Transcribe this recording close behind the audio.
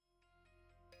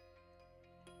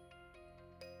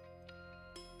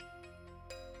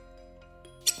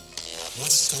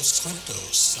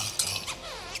WestCoastCryptos.com.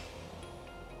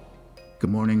 Good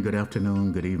morning, good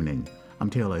afternoon, good evening. I'm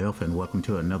Taylor Elf, and welcome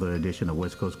to another edition of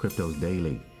West Coast Cryptos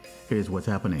Daily. Here's what's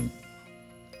happening.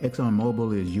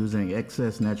 ExxonMobil is using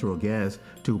excess natural gas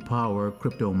to power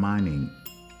crypto mining.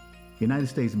 United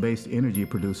States-based energy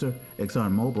producer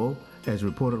ExxonMobil has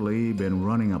reportedly been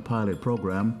running a pilot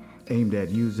program aimed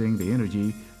at using the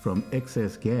energy from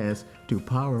excess gas to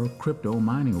power crypto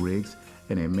mining rigs,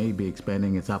 and it may be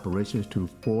expanding its operations to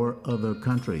 4 other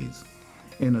countries.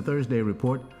 In a Thursday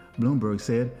report, Bloomberg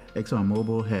said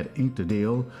ExxonMobil had inked a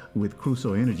deal with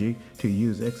Crusoe Energy to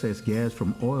use excess gas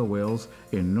from oil wells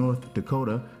in North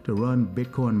Dakota to run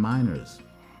Bitcoin miners.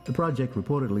 The project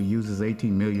reportedly uses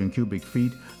 18 million cubic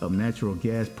feet of natural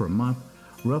gas per month,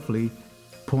 roughly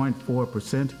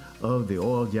 0.4% of the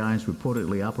oil giant's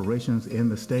reportedly operations in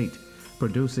the state,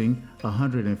 producing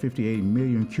 158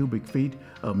 million cubic feet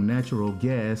of natural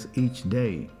gas each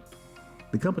day.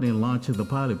 The company launched the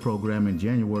pilot program in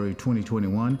January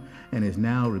 2021 and is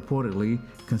now reportedly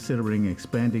considering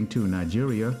expanding to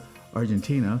Nigeria,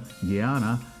 Argentina,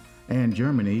 Guyana, and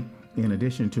Germany, in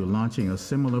addition to launching a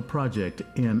similar project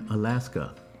in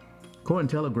Alaska.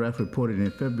 Cointelegraph reported in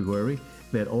February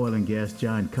that oil and gas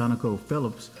giant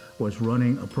ConocoPhillips was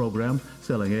running a program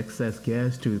selling excess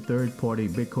gas to third-party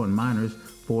Bitcoin miners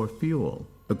for fuel.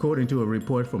 According to a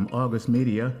report from August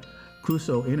Media,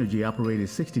 Crusoe Energy operated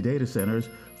 60 data centers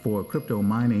for crypto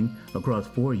mining across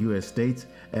 4 U.S. states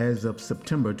as of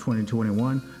September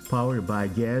 2021, powered by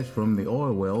gas from the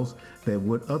oil wells that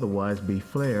would otherwise be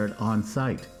flared on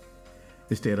site.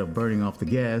 Instead of burning off the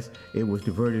gas, it was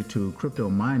diverted to crypto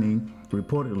mining,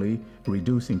 reportedly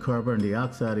reducing carbon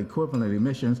dioxide equivalent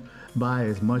emissions by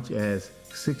as much as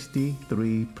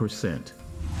 63%.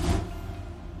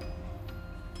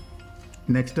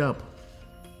 Next up,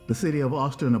 the city of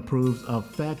Austin approves a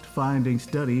fact-finding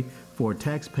study for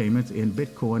tax payments in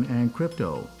Bitcoin and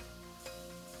crypto.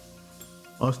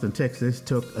 Austin, Texas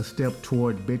took a step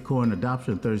toward Bitcoin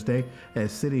adoption Thursday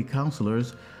as city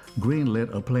councilors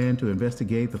greenlit a plan to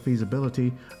investigate the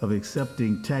feasibility of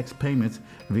accepting tax payments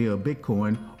via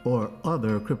Bitcoin or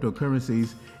other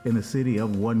cryptocurrencies in a city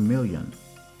of 1 million.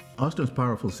 Austin's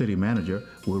powerful city manager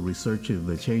will research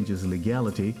the change's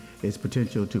legality, its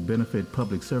potential to benefit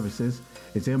public services,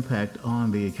 its impact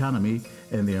on the economy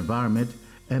and the environment,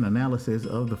 and analysis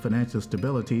of the financial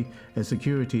stability and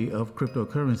security of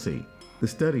cryptocurrency. The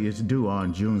study is due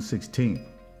on June 16th.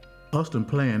 Austin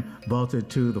plan vaulted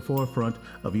to the forefront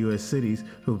of U.S. cities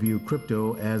who view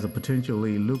crypto as a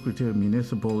potentially lucrative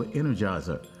municipal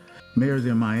energizer. Mayors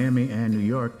in Miami and New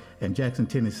York and Jackson,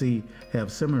 Tennessee have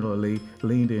similarly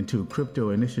leaned into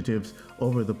crypto initiatives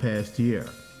over the past year.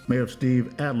 Mayor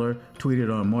Steve Adler tweeted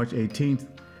on March 18th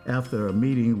after a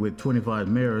meeting with 25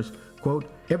 mayors, quote,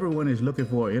 "Everyone is looking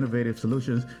for innovative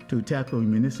solutions to tackle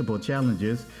municipal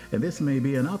challenges, and this may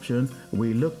be an option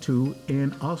we look to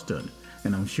in Austin."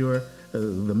 And I'm sure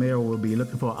the mayor will be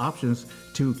looking for options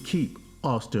to keep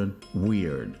Austin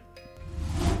weird.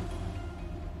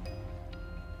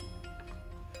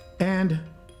 And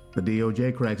the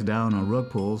DOJ cracks down on rug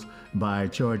pulls by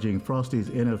charging Frosty's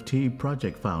NFT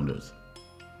project founders.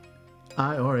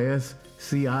 IRS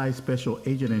CI Special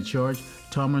Agent in Charge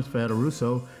Thomas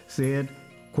Federuso said,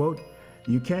 quote,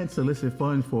 "You can't solicit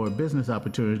funds for a business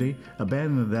opportunity,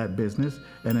 abandon that business,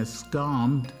 and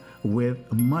abscond with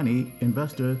money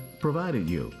investors provided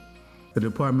you." The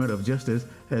Department of Justice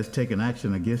has taken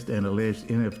action against an alleged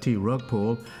NFT rug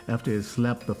pull after it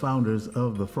slapped the founders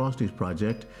of the Frosties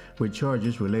project with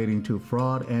charges relating to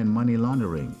fraud and money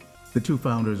laundering. The 2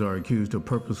 founders are accused of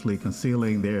purposely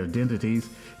concealing their identities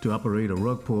to operate a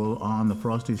rug pull on the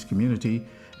Frosties community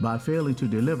by failing to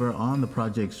deliver on the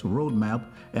project's roadmap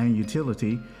and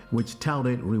utility, which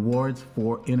touted rewards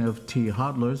for NFT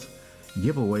hodlers,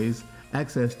 giveaways,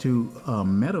 access to a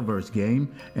metaverse game,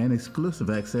 and exclusive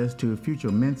access to future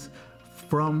mints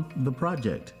from the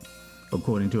project.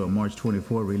 According to a March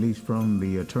 24 release from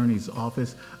the Attorney's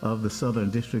Office of the Southern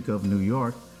District of New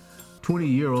York,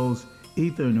 20-year-olds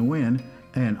Ether Nguyen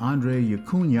and Andre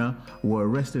Acuna were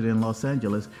arrested in Los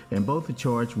Angeles and both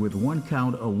charged with 1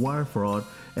 count of wire fraud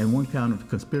and 1 count of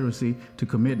conspiracy to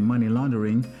commit money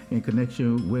laundering in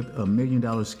connection with a $1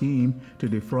 million scheme to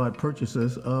defraud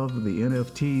purchasers of the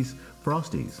NFTs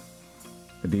Frosties.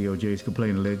 The DOJ's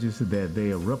complaint alleges that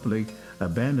they abruptly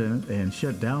abandoned and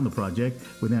shut down the project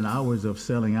within hours of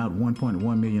selling out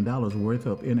 $1.1 million worth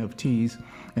of NFTs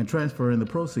and transferring the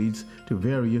proceeds to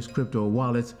various crypto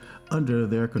wallets under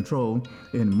their control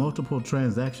in multiple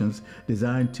transactions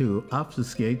designed to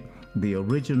obfuscate the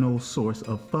original source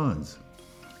of funds.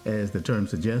 As the term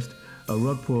suggests, A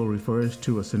rug pull refers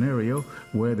to a scenario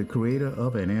where the creator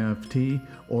of an NFT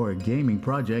or a gaming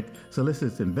project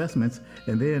solicits investments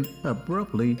and then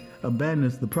abruptly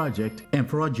abandons the project and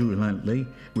fraudulently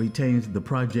retains the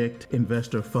project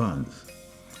investor funds.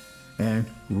 And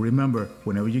remember,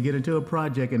 whenever you get into a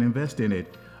project and invest in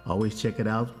it, always check it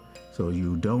out so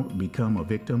you don't become a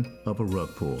victim of a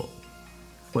rug pull.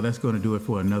 Well, that's going to do it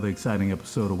for another exciting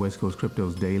episode of West Coast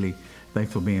Cryptos Daily.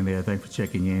 Thanks for being there. Thanks for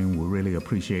checking in. We really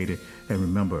appreciate it. And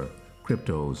remember,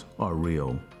 cryptos are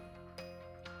real.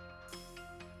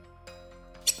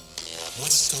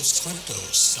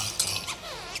 WestCoastCryptos.com